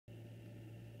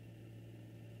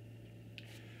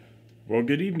Well,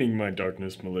 good evening, my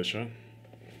darkness militia.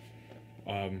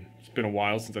 It's been a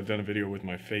while since I've done a video with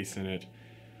my face in it.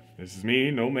 This is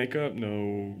me, no makeup,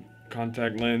 no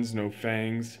contact lens, no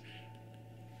fangs.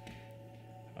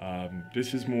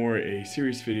 This is more a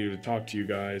serious video to talk to you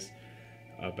guys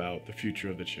about the future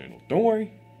of the channel. Don't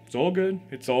worry, it's all good.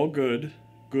 It's all good.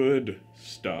 Good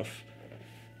stuff.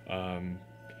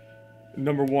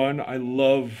 Number one, I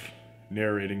love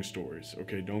narrating stories.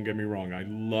 Okay, don't get me wrong, I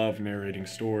love narrating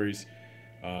stories.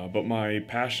 But my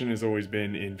passion has always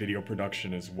been in video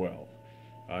production as well.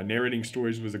 Narrating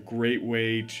stories was a great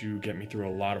way to get me through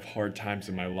a lot of hard times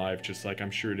in my life, just like I'm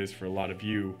sure it is for a lot of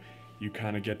you. You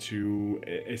kind of get to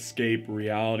escape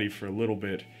reality for a little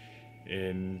bit,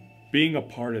 and being a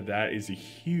part of that is a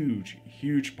huge,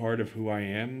 huge part of who I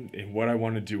am and what I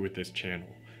want to do with this channel.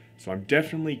 So I'm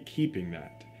definitely keeping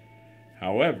that.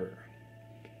 However,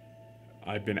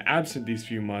 I've been absent these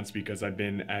few months because I've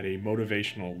been at a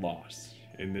motivational loss.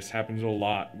 And this happens a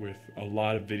lot with a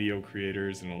lot of video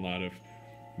creators and a lot of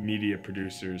media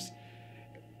producers.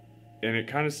 And it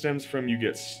kind of stems from you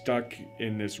get stuck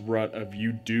in this rut of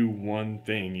you do one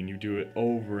thing and you do it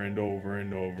over and over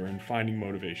and over, and finding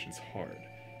motivation's hard.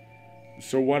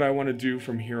 So what I want to do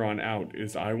from here on out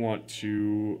is I want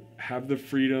to have the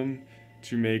freedom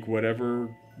to make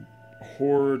whatever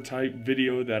horror type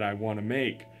video that I want to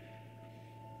make.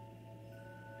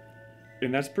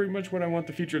 And that's pretty much what I want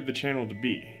the future of the channel to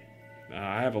be.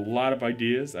 I have a lot of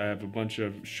ideas. I have a bunch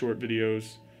of short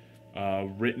videos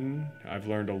written. I've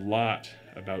learned a lot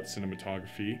about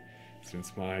cinematography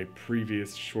since my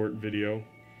previous short video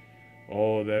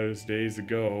all those days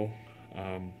ago.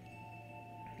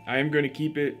 I am going to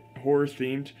keep it horror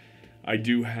themed. I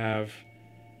do have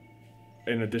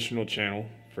an additional channel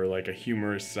for like a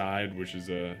humorous side, which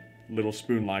is a Little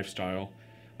Spoon Lifestyle.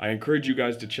 I encourage you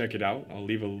guys to check it out. I'll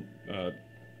leave a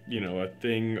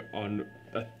thing on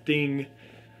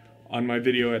my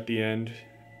video at the end,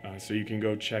 so you can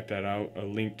go check that out. A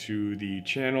link to the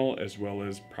channel as well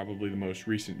as probably the most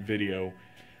recent video,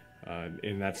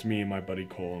 and that's me and my buddy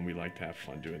Cole, and we like to have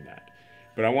fun doing that.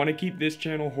 But I want to keep this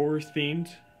channel horror themed.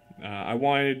 I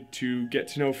wanted to get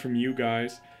to know from you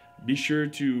guys. Be sure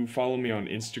to follow me on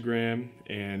Instagram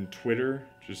and Twitter,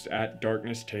 just at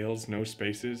Darkness Tales, no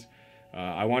spaces.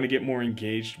 I want to get more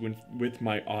engaged with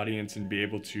my audience and be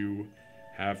able to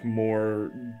have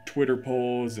more Twitter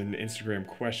polls and Instagram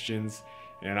questions,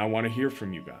 and I want to hear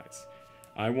from you guys.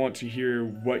 I want to hear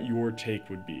what your take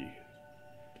would be.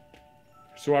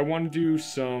 So I want to do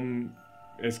some,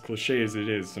 as cliche as it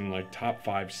is, some like top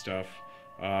 5 stuff,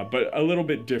 but a little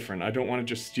bit different. I don't want to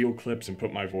just steal clips and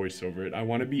put my voice over it. I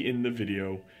want to be in the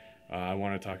video. I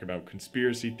want to talk about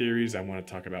conspiracy theories. I want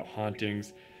to talk about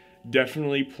hauntings.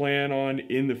 Definitely plan on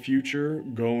in the future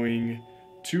going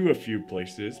to a few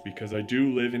places, because I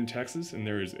do live in Texas and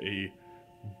there is a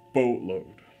boatload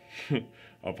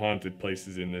of haunted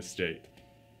places in this state.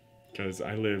 Because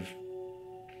I live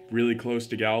really close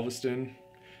to Galveston.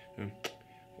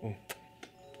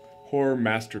 Horror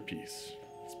masterpiece.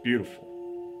 It's beautiful.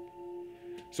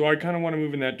 So I kind of want to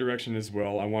move in that direction as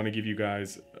well. I want to give you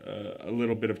guys a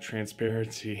little bit of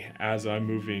transparency as I'm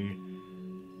moving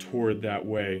toward that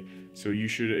way. So you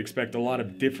should expect a lot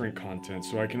of different content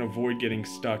so I can avoid getting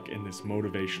stuck in this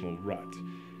motivational rut.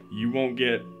 You won't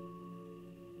get,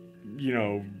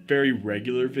 very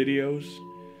regular videos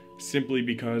simply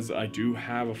because I do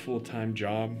have a full-time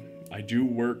job. I do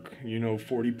work,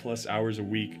 40 plus hours a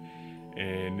week.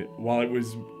 And while it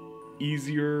was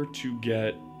easier to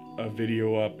get a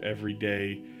video up every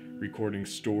day recording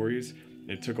stories,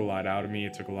 it took a lot out of me.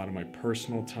 It took a lot of my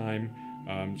personal time.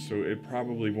 So it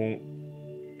probably won't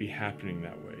be happening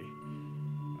that way.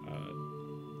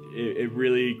 It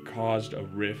really caused a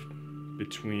rift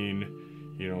between,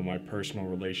 my personal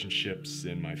relationships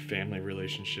and my family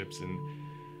relationships and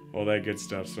all that good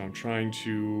stuff. So I'm trying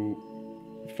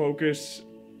to focus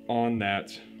on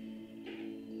that,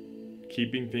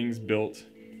 keeping things built,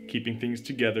 keeping things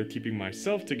together, keeping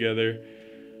myself together,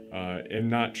 and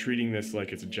not treating this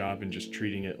like it's a job and just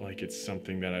treating it like it's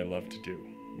something that I love to do,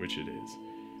 which it is.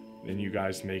 And you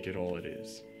guys make it all it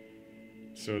is.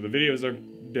 So the videos are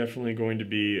definitely going to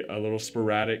be a little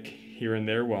sporadic here and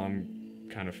there while I'm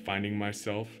kind of finding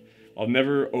myself. I'll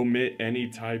never omit any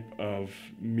type of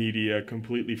media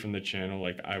completely from the channel.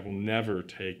 Like, I will never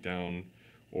take down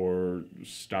or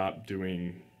stop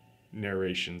doing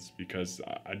narrations because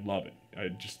I love it.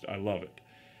 I love it.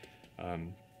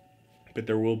 But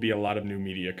there will be a lot of new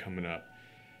media coming up.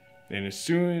 And as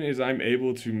soon as I'm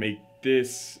able to make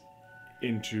this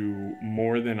into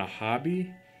more than a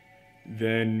hobby,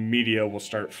 then media will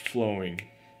start flowing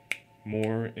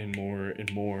more and more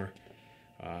and more.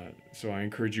 So I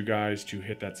encourage you guys to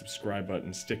hit that subscribe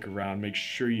button, stick around, make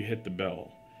sure you hit the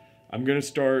bell. I'm going to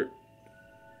start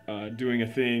doing a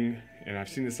thing, and I've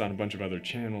seen this on a bunch of other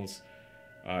channels.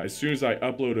 As soon as I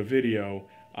upload a video,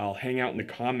 I'll hang out in the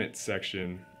comments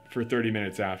section for 30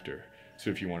 minutes after. So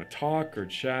if you want to talk or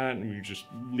chat, and you just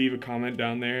leave a comment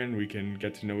down there and we can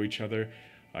get to know each other.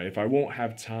 If I won't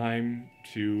have time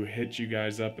to hit you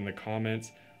guys up in the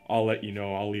comments, I'll let you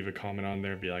know. I'll leave a comment on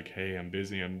there and be like, hey, I'm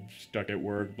busy, I'm stuck at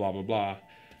work, blah, blah, blah.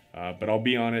 But I'll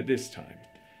be on it this time.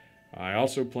 I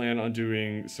also plan on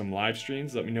doing some live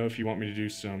streams. Let me know if you want me to do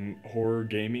some horror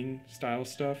gaming style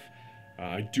stuff.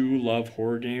 I do love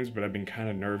horror games, but I've been kind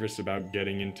of nervous about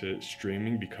getting into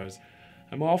streaming because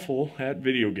I'm awful at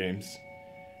video games.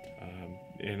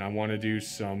 And I want to do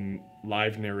some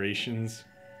live narrations.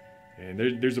 And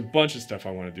there's a bunch of stuff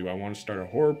I want to do. I want to start a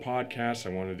horror podcast. I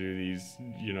want to do these,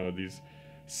 these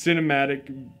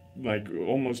cinematic, like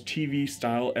almost TV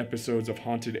style episodes of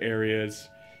haunted areas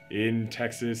in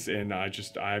Texas. And I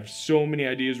have so many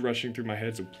ideas rushing through my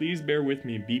head. So please bear with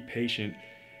me and be patient.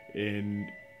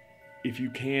 And if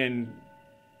you can,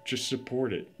 just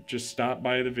support it. Just stop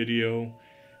by the video,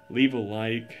 leave a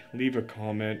like, leave a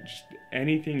comment, just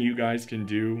anything you guys can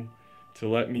do to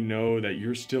let me know that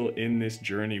you're still in this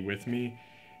journey with me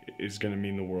is going to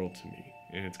mean the world to me.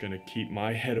 And it's going to keep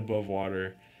my head above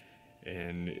water,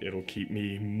 and it'll keep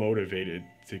me motivated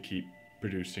to keep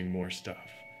producing more stuff.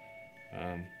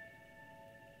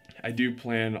 I do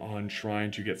plan on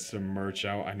trying to get some merch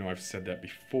out. I know I've said that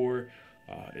before.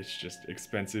 It's just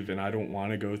expensive, and I don't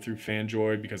want to go through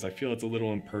Fanjoy because I feel it's a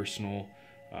little impersonal.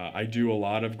 I do a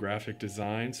lot of graphic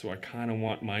design, so I kind of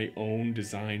want my own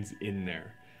designs in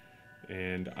there.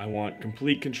 And I want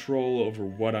complete control over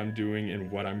what I'm doing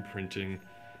and what I'm printing.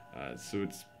 So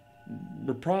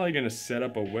we're probably going to set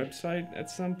up a website at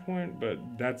some point, but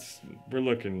we're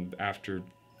looking after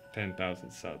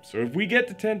 10,000 subs. So if we get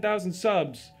to 10,000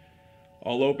 subs,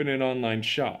 I'll open an online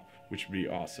shop, which would be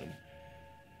awesome.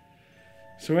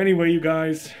 So anyway, you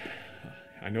guys,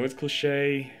 I know it's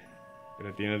cliche, but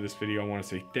at the end of this video, I want to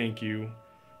say thank you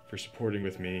for supporting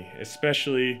with me,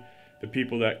 especially the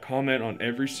people that comment on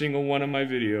every single one of my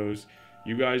videos.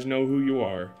 You guys know who you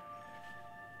are.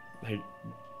 Like,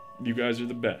 you guys are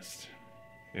the best,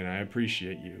 and I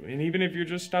appreciate you. And even if you're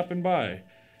just stopping by,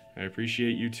 I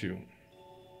appreciate you too.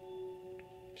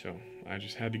 So I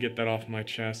just had to get that off my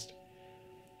chest.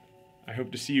 I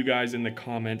hope to see you guys in the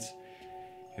comments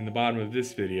in the bottom of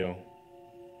this video.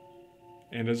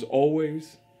 And as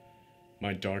always,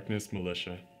 my Darkness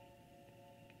Militia,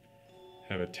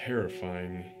 have a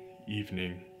terrifying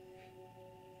evening.